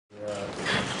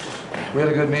We had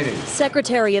a good meeting.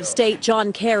 Secretary of State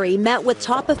John Kerry met with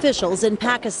top officials in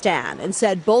Pakistan and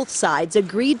said both sides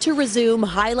agreed to resume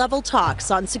high-level talks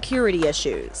on security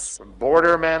issues. From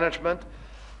border management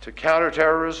to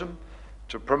counterterrorism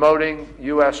to promoting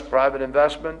U.S. private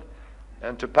investment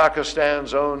and to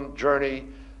Pakistan's own journey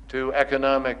to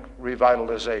economic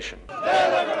revitalization.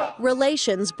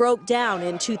 Relations broke down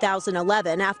in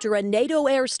 2011 after a NATO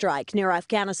airstrike near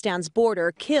Afghanistan's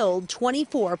border killed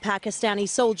 24 Pakistani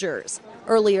soldiers.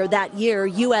 Earlier that year,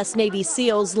 U.S. Navy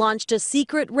SEALs launched a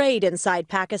secret raid inside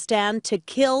Pakistan to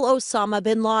kill Osama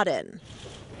bin Laden.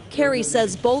 Kerry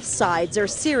says both sides are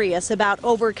serious about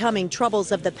overcoming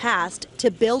troubles of the past to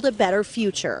build a better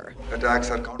future.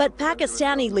 But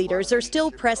Pakistani leaders are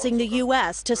still pressing the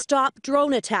U.S. to stop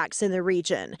drone attacks in the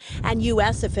region. And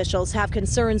U.S. officials have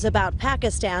concerns about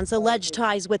Pakistan's alleged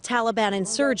ties with Taliban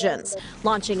insurgents,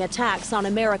 launching attacks on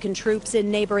American troops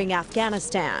in neighboring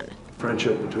Afghanistan.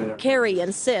 Kerry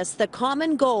insists the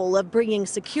common goal of bringing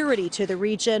security to the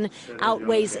region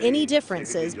outweighs any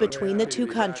differences between the two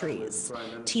countries.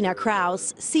 Tina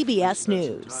Kraus, CBS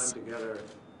News.